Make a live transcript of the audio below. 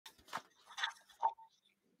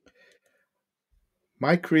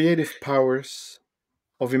My creative powers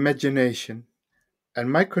of imagination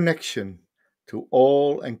and my connection to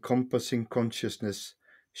all encompassing consciousness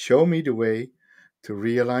show me the way to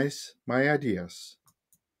realize my ideas.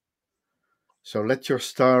 So let your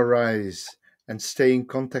star rise and stay in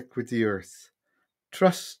contact with the earth.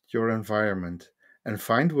 Trust your environment and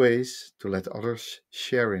find ways to let others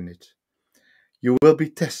share in it. You will be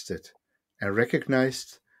tested and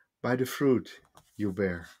recognized by the fruit you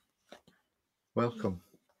bear. Welcome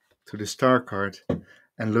to the Star card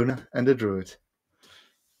and Luna and the Druid.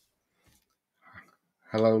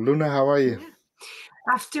 Hello, Luna. How are you?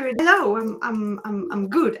 Yeah. After hello, I'm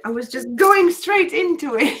good. I was just going straight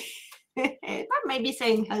into it. But maybe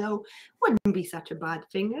saying hello wouldn't be such a bad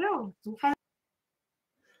thing at all.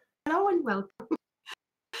 Hello and welcome.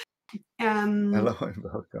 Hello and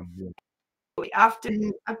welcome. Yeah. After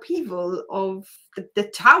an upheaval of the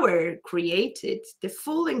tower created, the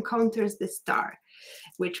fool encounters the star,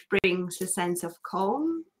 which brings a sense of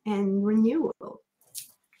calm and renewal.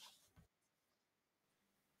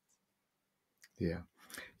 Yeah.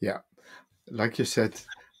 Yeah. Like you said,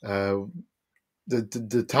 uh,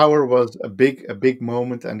 the tower was a big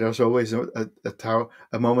moment, and there's always a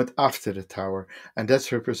moment after the tower, and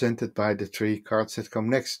that's represented by the three cards that come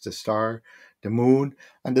next: the star, the moon,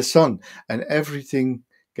 and the sun. And everything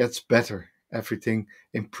gets better, everything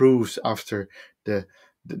improves after the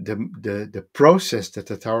process that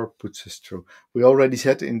the tower puts us through. We already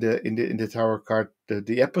said in the tower card,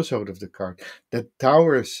 the episode of the card, that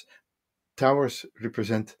towers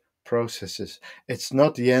represent processes. It's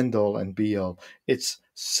not the end all and be all. It's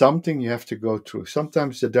something you have to go through.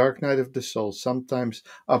 Sometimes the dark night of the soul, sometimes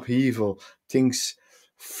upheaval, things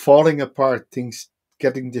falling apart, things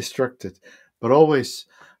getting destructed, but always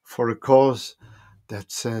for a cause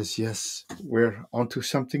that says, yes, we're onto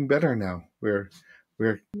something better now. We're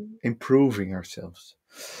improving ourselves.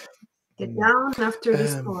 The Mm. down after the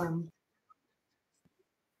Um, storm.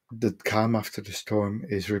 the calm after the storm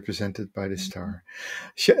is represented by the star.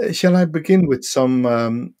 Shall I begin with shall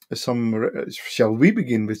we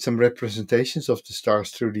begin with some representations of the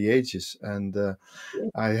stars through the ages? And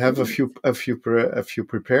I have a few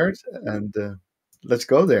prepared, and let's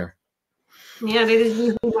go there. Yeah, that is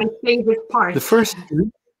usually my favorite The part. first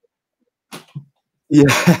two,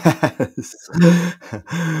 yes,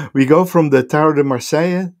 we go from the Tarot de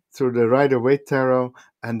Marseille through the Rider-Waite Tarot,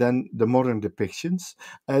 and then the modern depictions,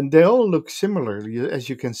 and they all look similar. As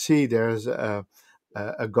you can see, there's a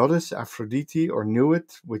goddess, Aphrodite or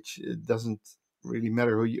Nuit, which doesn't really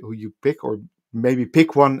matter who you pick, or maybe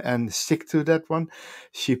pick one and stick to that one.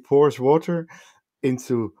 She pours water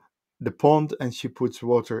into the pond, and she puts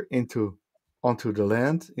water onto the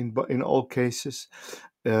land in all cases.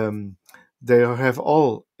 Um, they have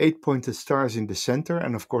all eight-pointed stars in the center,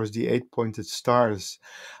 and of course, the eight-pointed stars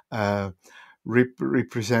uh,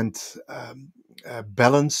 represent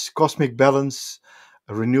balance, cosmic balance,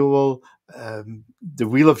 renewal. The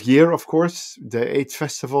Wheel of Year, of course, the eight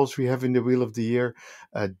festivals we have in the Wheel of the Year,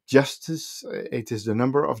 justice. Eight is the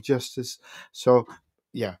number of justice. So,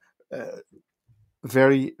 yeah,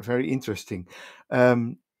 very, very interesting.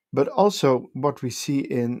 Um, but also, what we see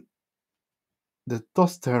in the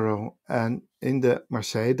Thoth Tarot and in the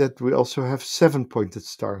Marseille, that we also have seven-pointed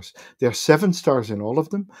stars. There are seven stars in all of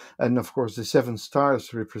them, and of course, the seven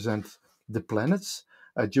stars represent the planets: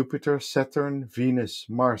 Jupiter, Saturn, Venus,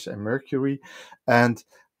 Mars, and Mercury. And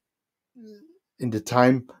in the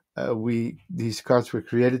time we these cards were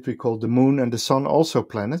created, we called the Moon and the Sun also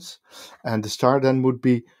planets, and the star then would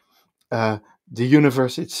be uh, the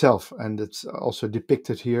universe itself, and it's also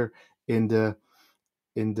depicted here in the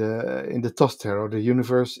Thoth Tarot. The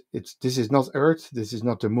universe. This is not Earth. This is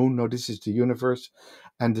not the moon. No, this is the universe,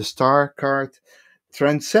 and the star card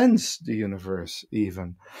transcends the universe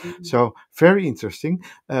even. So very interesting.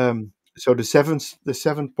 So the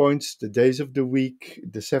seven points, the days of the week,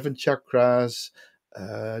 the seven chakras,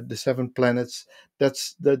 the seven planets.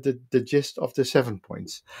 That's the gist of the 7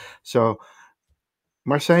 points. So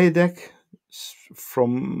Marseille deck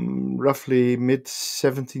from roughly mid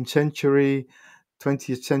 17th century,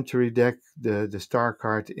 20th century deck, the star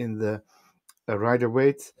card in the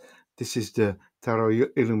Rider-Waite. This is the Tarot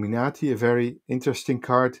Illuminati, a very interesting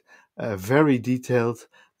card, very detailed,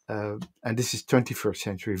 and this is 21st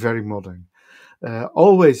century, very modern.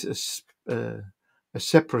 Always a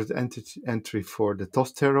separate entry for the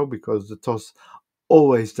Thoth Tarot, because the Thoth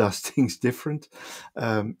always does things different.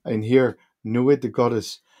 And here, Nuit, the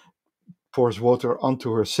goddess, pours water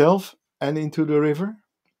onto herself and into the river.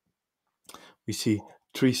 We see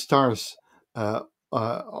three stars, uh,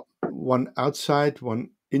 one outside,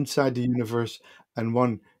 one inside the universe, and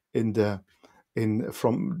one in the in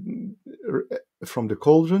from the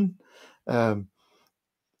cauldron. Um,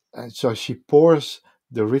 and so she pours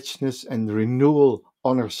the richness and renewal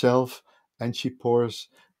on herself, and she pours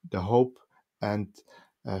the hope and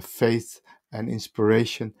faith and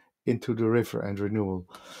inspiration into the river and renewal.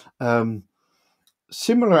 Um,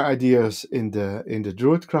 Similar ideas in the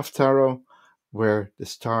Druidcraft tarot, where the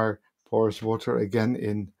star pours water again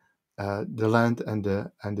in the land and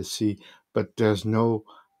the sea, but there's no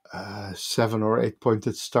 7 or 8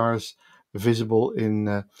 pointed stars visible in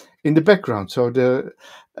the background. So the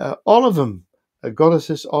all of them,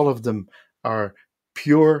 goddesses, all of them are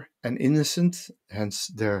pure and innocent, hence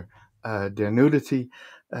their nudity.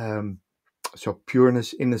 Um, so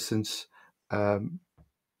pureness, innocence.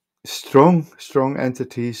 Strong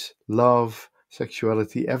entities, love,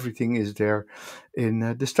 sexuality, everything is there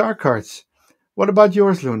in the star cards. What about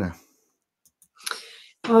yours, Luna?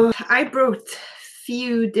 Oh, I brought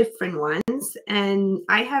few different ones, and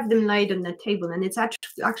I have them laid on the table, and it's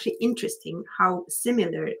actually interesting how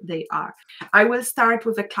similar they are. I will start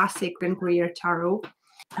with a classic and Greer tarot.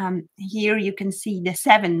 Here you can see the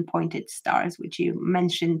 7 pointed stars, which you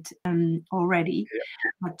mentioned already.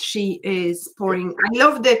 But she is pouring. I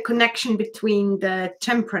love the connection between the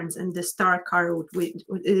temperance and the star card,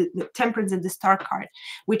 the temperance and the star card,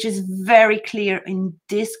 which is very clear in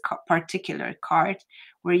this particular card,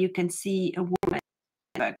 where you can see a woman,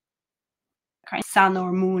 a kind of sun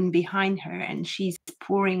or moon behind her, and she's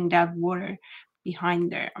pouring that water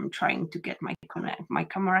behind her. I'm trying to get my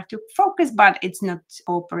camera to focus, but it's not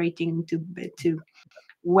operating too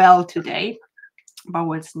well today. But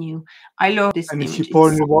what's new? I love this And is she image.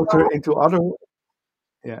 pouring It's the water into other?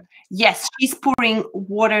 Yeah. Yes, she's pouring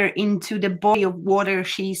water into the body of water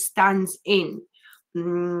she stands in,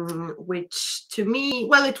 which to me,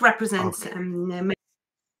 well, it represents Okay. many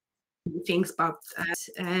things, but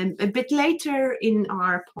a bit later in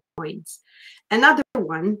our points. Another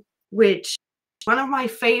one, which one of my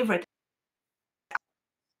favorite,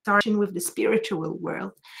 starting with the spiritual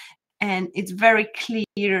world. And it's very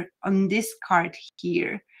clear on this card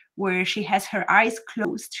here, where she has her eyes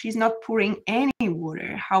closed. She's not pouring any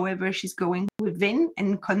water. However, she's going within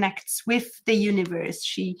and connects with the universe.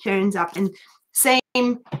 She turns up. And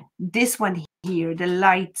same, this one here, the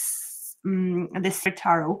lights, the Star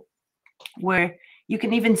Tarot, where you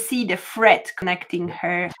can even see the thread connecting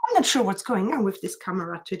her. I'm not sure what's going on with this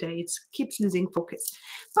camera today. It keeps losing focus.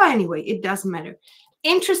 But anyway, it doesn't matter.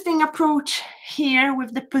 Interesting approach here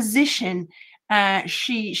with the position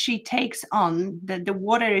she takes on. The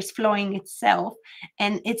water is flowing itself,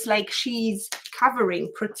 and it's like she's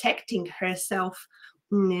covering, protecting herself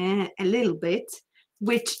a little bit,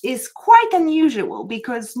 which is quite unusual,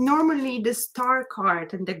 because normally the star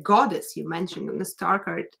card and the goddess you mentioned on the star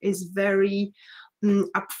card is very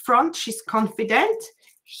upfront. She's confident.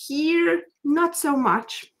 Here, not so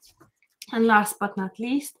much. And last but not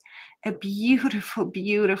least, a beautiful,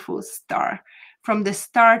 beautiful star from the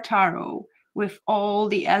Star Tarot with all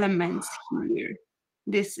the elements here.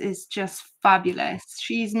 This is just fabulous.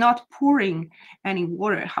 She's not pouring any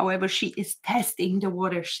water. However, she is testing the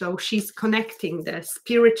water. So she's connecting the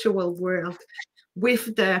spiritual world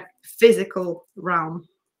with the physical realm.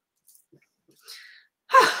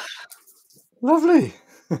 Lovely.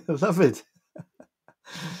 Love it.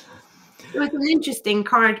 It was an interesting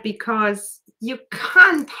card because you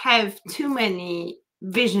can't have too many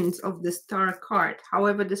visions of the star card.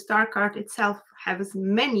 However, the star card itself has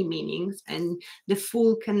many meanings, and the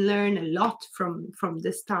fool can learn a lot from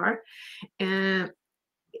the star.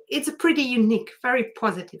 It's a pretty unique, very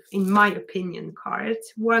positive, in my opinion, card.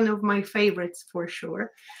 One of my favorites for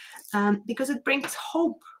sure, because it brings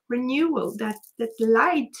hope, renewal, that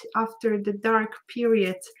light after the dark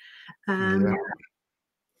period. Yeah.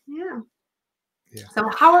 Yeah. Yeah. So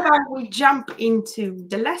how about we jump into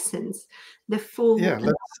the lessons, the full Yeah.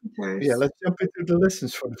 encounters? Let's jump into the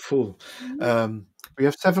lessons for the fool. We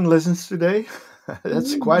have 7 lessons today.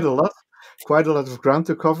 That's Mm. quite a lot of ground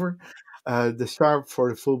to cover. The star for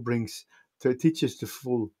the fool teaches the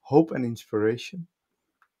fool hope and inspiration,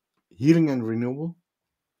 healing and renewal.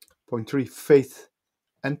 Point 3, faith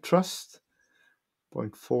and trust.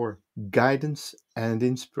 Point 4, guidance and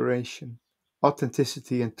inspiration,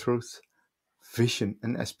 authenticity and truth, vision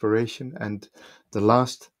and aspiration, and the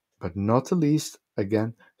last but not the least,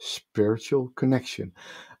 again, spiritual connection.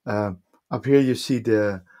 Um, Up here you see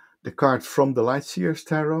the card from the Lightseer's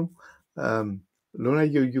Tarot. Luna,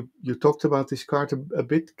 you talked about this card a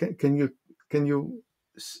bit. Can you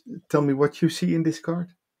tell me what you see in this card?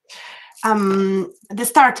 The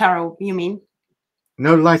Star Tarot, you mean?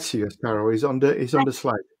 No, Lightseer's Tarot is on the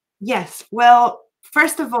slide. Yes. Well,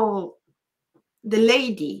 first of all, the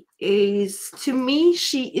lady is, to me,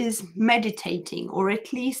 she is meditating, or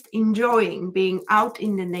at least enjoying being out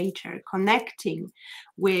in the nature,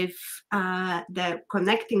 with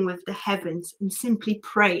connecting with the heavens, and simply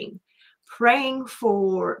praying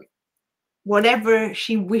for whatever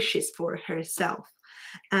she wishes for herself.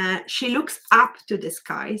 She looks up to the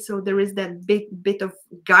sky, so there is that bit of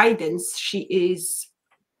guidance she is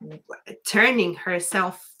turning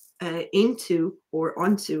herself into, or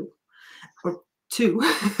onto, or to,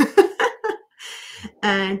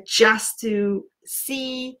 and just to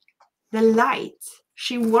see the light.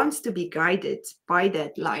 She wants to be guided by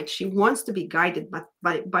that light. She wants to be guided by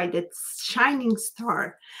that shining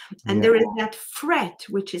star. And Yeah, there is that thread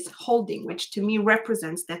which is holding, which to me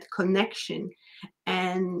represents that connection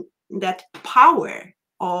and that power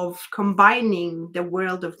of combining the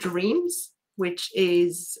world of dreams, which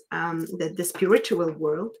is the spiritual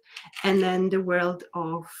world, and then the world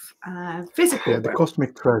of yeah, physical the world.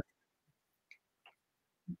 cosmic thread.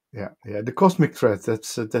 Yeah, yeah, the cosmic thread.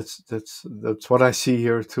 That's what I see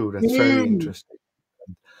here too. That's very Mm. interesting.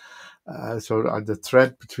 So the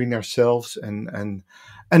thread between ourselves and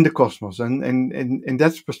the cosmos, and in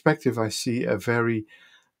that perspective, I see a very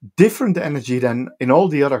different energy than in all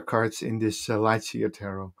the other cards in this Lightseer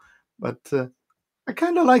tarot. But I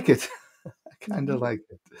kind of like it. I kind of Mhm. like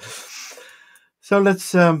it. So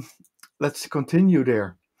let's continue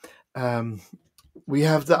there. Um, we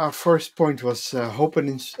have our first point was hope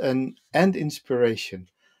and inspiration.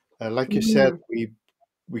 Like you said, Mm.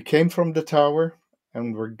 we came from the tower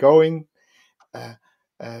and we're going. Uh,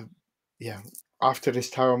 uh, yeah, after this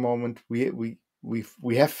tower moment, we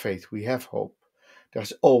have faith, we have hope.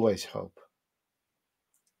 There's always hope.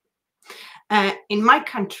 In my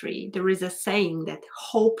country, there is a saying that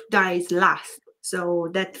hope dies last. So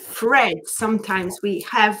that thread, sometimes we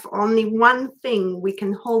have only one thing we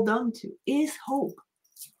can hold on to, is hope.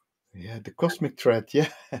 Yeah, the cosmic thread. Yeah,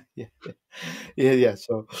 yeah, yeah, yeah.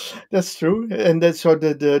 So that's true, and that's so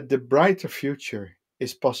the brighter future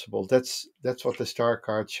is possible. That's what the star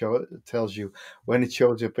card tells you when it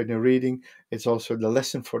shows up in a reading. It's also the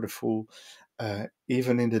lesson for the fool.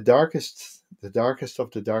 Even in the darkest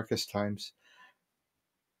of the darkest times,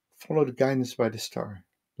 follow the guidance by the star.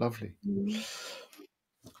 Lovely. Mm.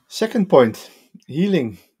 Second point: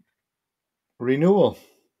 healing, renewal.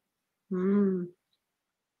 Mm.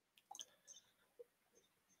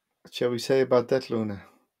 What shall we say about that, Luna?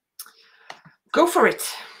 Go for it.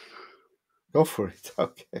 Go for it.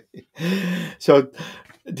 Okay. So,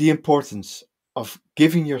 the importance of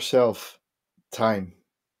giving yourself time,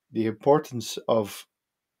 the importance of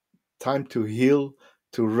time to heal,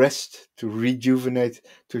 to rest, to rejuvenate,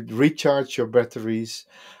 to recharge your batteries,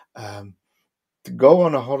 um, to go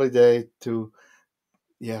on a holiday, to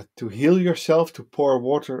heal yourself, to pour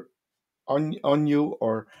water on you,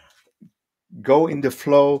 or go in the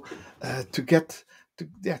flow, to get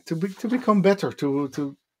to become better,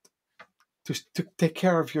 to take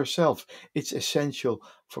care of yourself. It's essential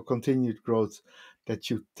for continued growth that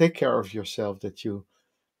you take care of yourself, that you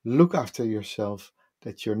look after yourself,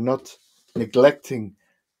 that you're not neglecting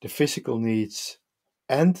the physical needs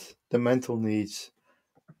and the mental needs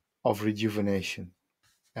of rejuvenation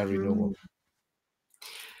and Mm. renewal.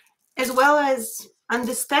 As well as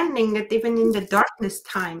understanding that even in the darkness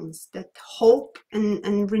times, that hope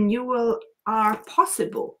and renewal are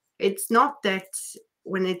possible. It's not that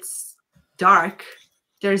when it's dark,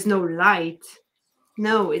 there's no light.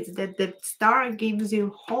 No, it's that the star gives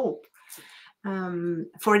you hope,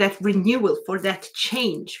 for that renewal, for that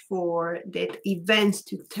change, for that events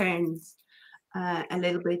to turn a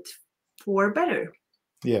little bit for better.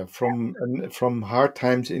 Yeah, from hard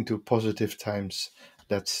times into positive times.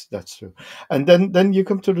 That's true. And then you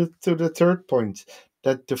come to the third point,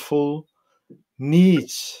 that the fool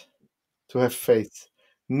needs to have faith,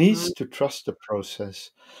 Mm. needs to trust the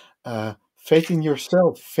process, faith in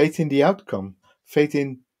yourself, faith in the outcome, faith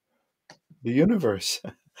in the universe.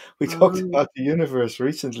 We talked Mm. about the universe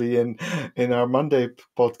recently in our Monday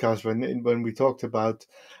podcast when we talked about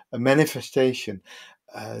a manifestation.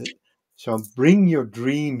 Uh, so bring your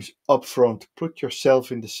dreams up front, put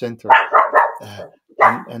yourself in the center, uh,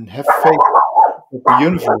 and have faith that the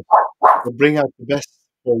universe will bring out the best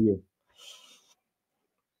for you.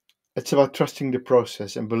 It's about trusting the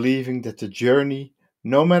process and believing that the journey,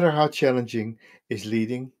 no matter how challenging, is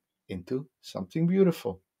leading into something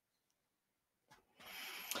beautiful.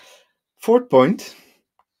 Fourth point: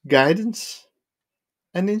 guidance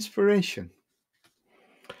and inspiration.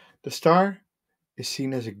 The star is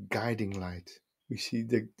seen as a guiding light. We see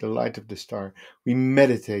the light of the star. We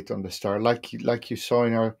meditate on the star, like you saw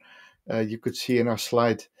in our, you could see in our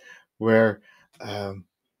slide, where um,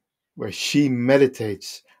 where she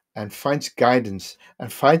meditates and finds guidance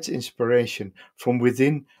and finds inspiration from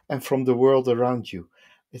within and from the world around you.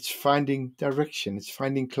 It's finding direction, it's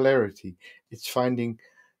finding clarity, it's finding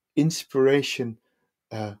inspiration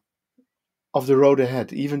uh, of the road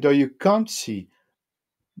ahead, even though you can't see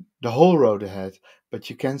the whole road ahead, but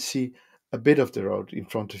you can see a bit of the road in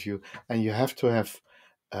front of you, and you have to have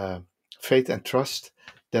uh, faith and trust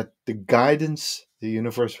that the guidance the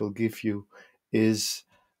universe will give you is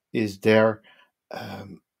there,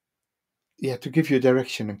 um, yeah, to give you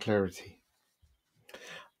direction and clarity,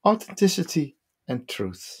 authenticity and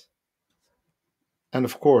truth, and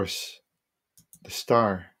of course, the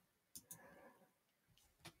star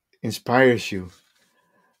inspires you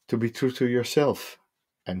to be true to yourself.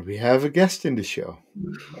 And we have a guest in the show,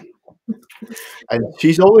 and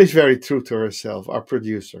she's always very true to herself. Our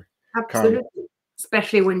producer, Carmen. Absolutely,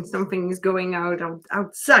 especially when something is going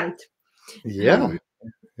outside. Yeah, Um,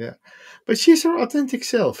 yeah. But she's her authentic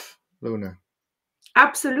self, Luna.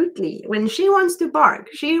 Absolutely. When she wants to bark,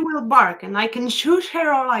 she will bark, and I can shoot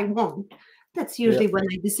her all I want. That's Yeah. usually when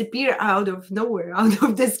I disappear out of nowhere, out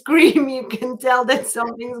of the scream. You can tell that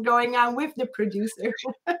something's going on with the producer.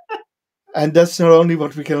 And that's not only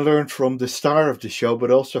what we can learn from the star of the show,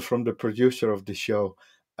 but also from the producer of the show.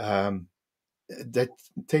 Um, that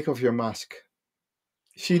take off your mask.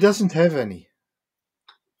 She doesn't have any.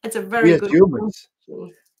 It's a We very as good point, humans,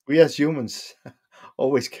 actually. we as humans,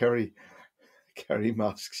 always carry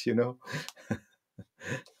masks. You know.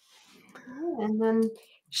 Yeah, and then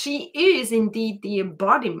she is indeed the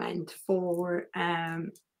embodiment for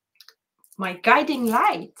my guiding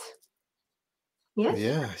light. Yes.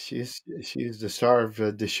 Yeah, she's the star of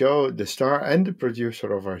the show, the star and the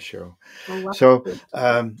producer of our show. Oh, So,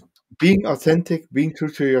 absolutely. being authentic, being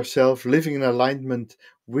true to yourself, living in alignment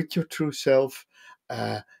with your true self,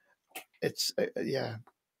 uh, it's yeah,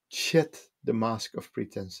 shed the mask of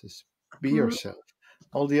pretenses. Be Mm. yourself.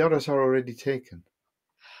 All the others are already taken.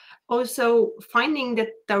 Also, finding that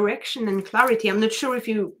direction and clarity. I'm not sure if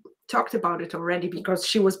you talked about it already because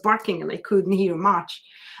she was barking and I couldn't hear much.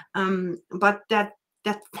 But that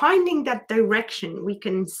finding that direction we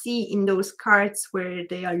can see in those cards where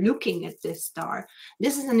they are looking at this star.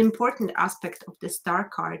 This is an important aspect of the star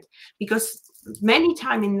card because many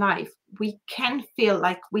time in life we can feel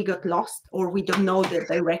like we got lost or we don't know the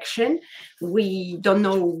direction. We don't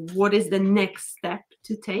know what is the next step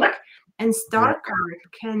to take. And Yeah, star card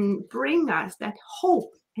can bring us that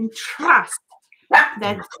hope and trust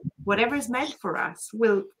that whatever is meant for us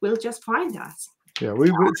will just find us. yeah.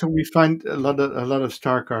 We find a lot of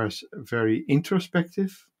star cars very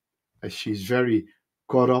introspective, as she's very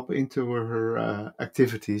caught up into her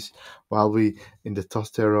activities, while we in the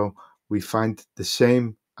Toss Tarot we find the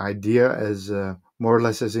same idea as more or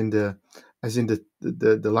less as in the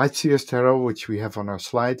Light Seers Tarot, which we have on our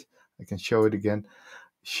slide. I can show it again.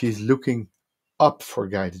 She's looking up for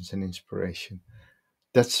guidance and inspiration.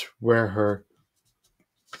 That's where her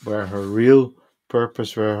real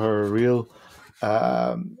purpose, where her real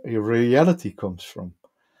reality comes from.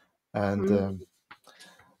 And Mm.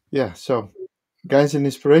 yeah, so guidance and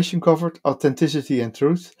inspiration covered, authenticity and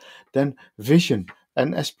truth, then vision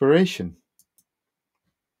and aspiration.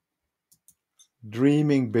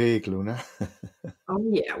 Dreaming big, Luna. Oh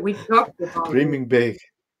yeah, we talked about it. Dreaming big.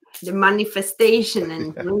 The manifestation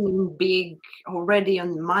and dreaming big already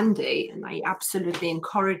on Monday. And I absolutely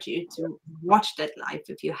encourage you to watch that live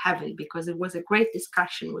if you haven't, because it was a great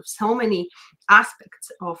discussion with so many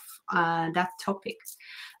aspects of that topic.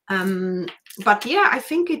 Um, but yeah, I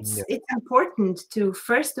think Yeah. it's important to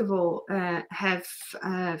first of all have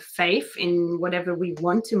faith in whatever we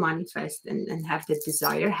want to manifest and have the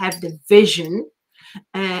desire, have the vision,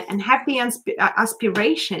 and have the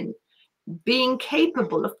aspiration, being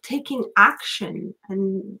capable of taking action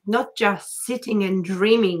and not just sitting and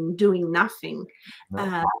dreaming, doing nothing, No.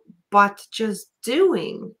 uh, but just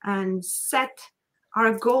doing and set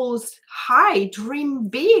our goals high, dream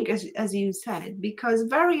big, as you said, because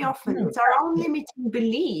very often Yeah. it's our own limiting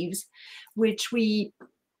beliefs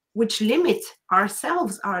which limit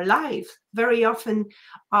ourselves, our life. Very often,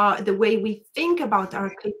 the way we think about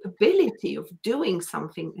our capability of doing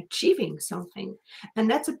something, achieving something. And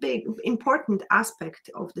that's a big, important aspect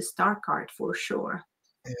of the star card for sure.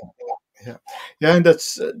 Yeah, yeah, and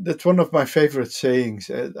that's one of my favorite sayings.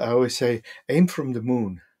 I always say, "Aim from the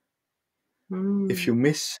moon. If Mm, you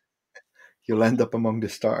miss, you'll end up among the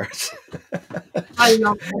stars." I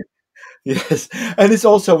love that. Yes, and it's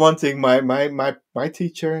also one thing my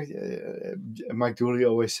teacher, Mike Dooley,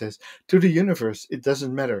 always says: to the universe, it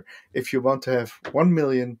doesn't matter if you want to have 1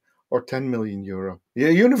 million or 10 million euro.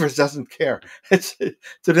 The universe doesn't care. It's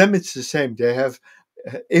to them it's the same. They have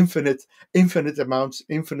infinite amounts,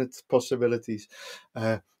 infinite possibilities.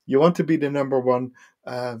 You want to be the number one.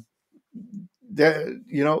 Uh,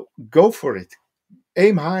 go for it.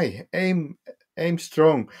 Aim high. Aim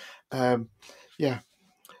strong. Um, yeah,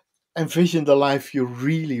 envision the life you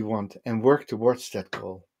really want and work towards that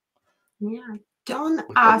goal. Yeah. Don't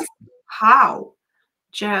ask how,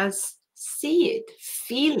 just see it,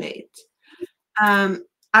 feel it.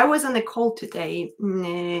 I was on a call today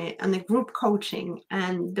on a group coaching,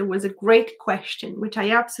 and there was a great question, which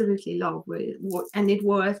I absolutely love. And it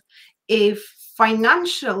was, if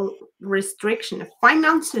financial restriction, if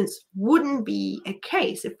finances wouldn't be a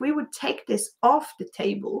case, if we would take this off the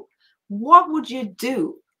table, what would you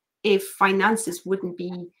do if finances wouldn't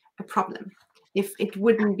be a problem? If it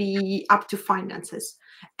wouldn't be up to finances?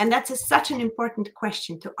 And that's such an important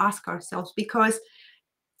question to ask ourselves, because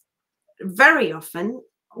very often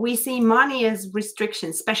we see money as restriction,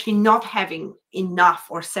 especially not having enough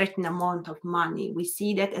or certain amount of money. We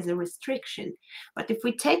see that as a restriction. But if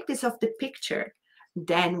we take this off the picture,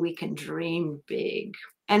 then we can dream big.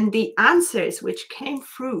 And the answers which came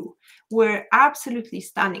through were absolutely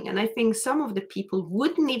stunning. And I think some of the people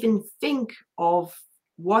wouldn't even think of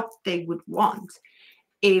what they would want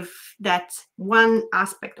if that one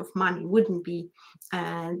aspect of money wouldn't be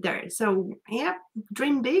there. So yeah,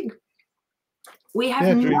 dream big. We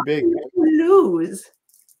have Dream big. nothing to lose.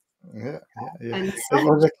 Yeah. And It so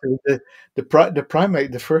was much. actually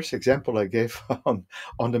the first example I gave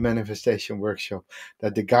on the manifestation workshop.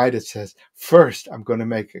 That the guy that says, first I'm going to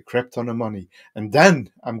make a crap ton of money, and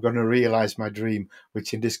then I'm going to realize my dream,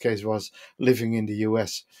 which in this case was living in the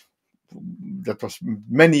US. That was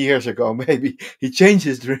many years ago. Maybe he changed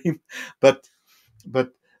his dream, but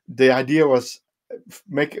but the idea was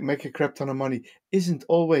make a crap ton of money isn't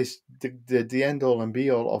always the end all and be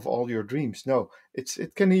all of all your dreams. No,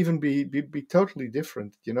 it can even be totally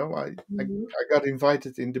different. Mhm. I got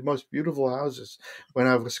invited in the most beautiful houses when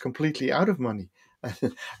I was completely out of money.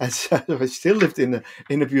 And so I still lived in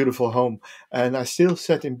a beautiful home, and I still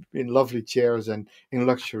sat in lovely chairs and in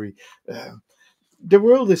luxury. Uh, the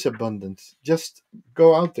world is abundant. Just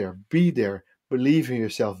go out there, believe in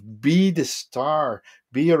yourself, be the star,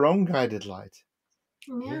 be your own guided light.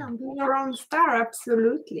 Yeah, Yeah, be your own star,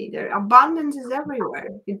 absolutely. There abundance is everywhere.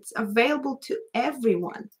 It's available to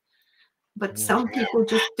everyone. But yeah, some people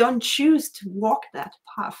just don't choose to walk that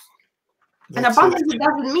path. And that's it. abundance, it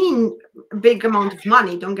doesn't mean a big amount of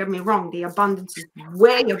money, don't get me wrong. The abundance is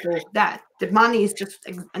way above that. The money is just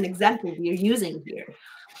an example we are using here.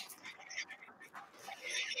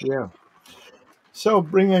 Yeah. So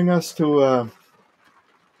bringing us to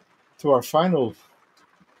our final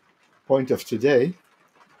point of today,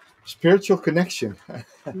 spiritual connection.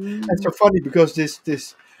 It's so Mm. funny because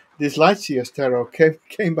this Lightseers tarot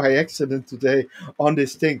came by accident today on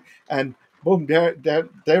this thing, and boom, there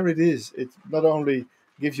it is. It not only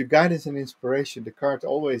gives you guidance and inspiration, the card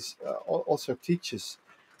always also teaches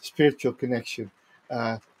spiritual connection,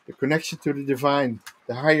 the connection to the divine,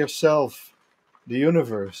 the higher self, the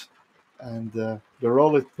universe, and the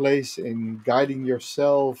role it plays in guiding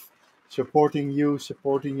yourself, supporting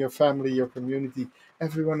your family, your community,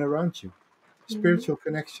 everyone around you. Mhm. Spiritual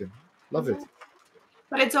connection. Love Yeah. it.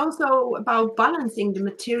 But it's also about balancing the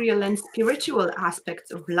material and spiritual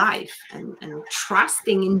aspects of life, and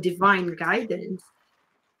trusting in divine guidance,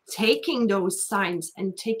 taking those signs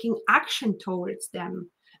and taking action towards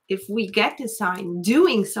them. If we get a sign,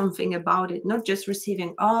 doing something about it, not just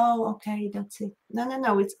receiving, oh, okay, that's it. No, no,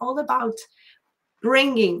 no. It's all about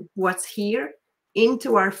bringing what's here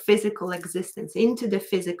into our physical existence, into the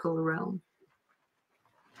physical realm.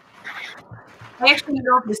 I actually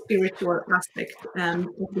love the spiritual aspect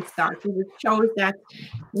of the star, because it shows that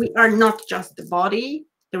we are not just the body.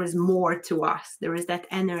 There is more to us. There is that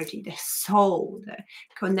energy, the soul, the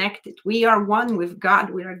connected. We are one with God.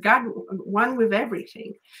 We are God, one with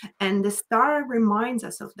everything. And the star reminds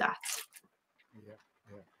us of that. Yeah,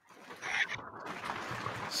 yeah.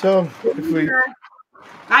 So if we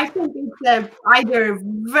I think it's either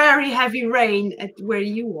very heavy rain at where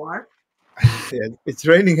you are. yeah, it's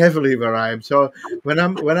raining heavily where I am. So when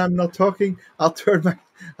I'm not talking, I'll turn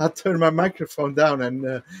my microphone down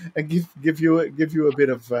and give you a bit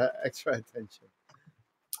of extra attention.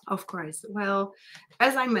 Of course. Well,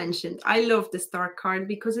 as I mentioned, I love the star card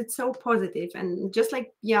because it's so positive. And just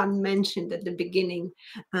like Jan mentioned at the beginning,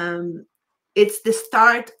 um, it's the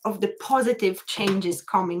start of the positive changes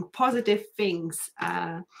coming, positive things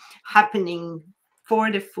happening for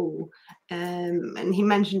the Fool. And he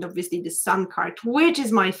mentioned obviously the Sun card, which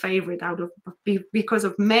is my favorite because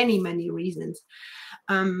of many reasons.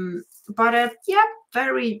 But yeah,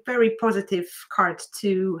 very, very positive card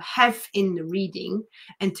to have in the reading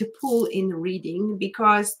and to pull in the reading,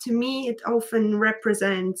 because to me it often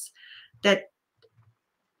represents that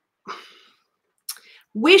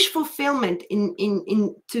wish fulfillment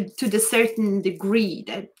to the certain degree,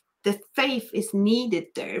 that the faith is needed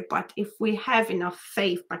there. But if we have enough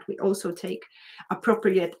faith, but we also take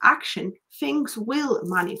appropriate action, things will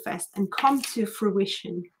manifest and come to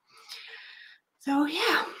fruition. So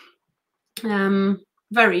yeah,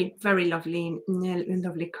 very, very lovely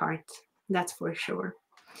card, that's for sure.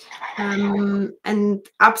 And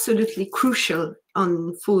absolutely crucial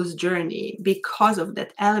on Fool's journey because of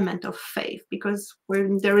that element of faith. Because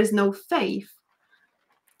when there is no faith,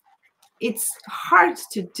 it's hard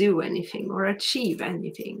to do anything or achieve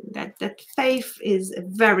anything. That faith is a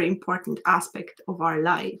very important aspect of our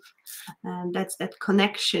life, and that's that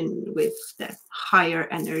connection with the higher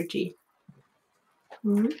energy.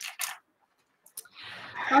 All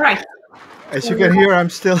right. As you can hear, I'm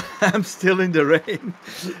still I'm still in the rain.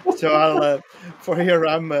 So I'll for here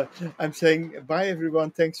I'm saying bye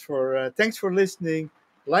everyone. Thanks for listening.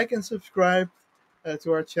 Like and subscribe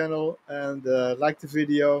to our channel, and like the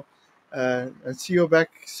video, and see you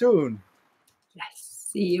back soon. Yes,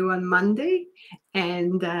 see you on Monday,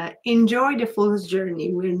 and enjoy the Fool's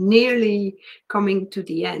journey. We're nearly coming to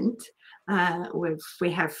the end.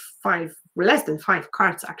 We have less than 5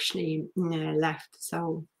 cards actually left.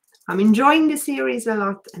 So I'm enjoying the series a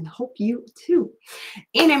lot and hope you too.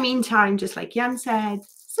 In the meantime, just like Jan said,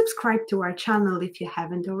 subscribe to our channel if you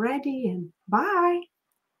haven't already, and bye.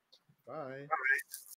 Bye.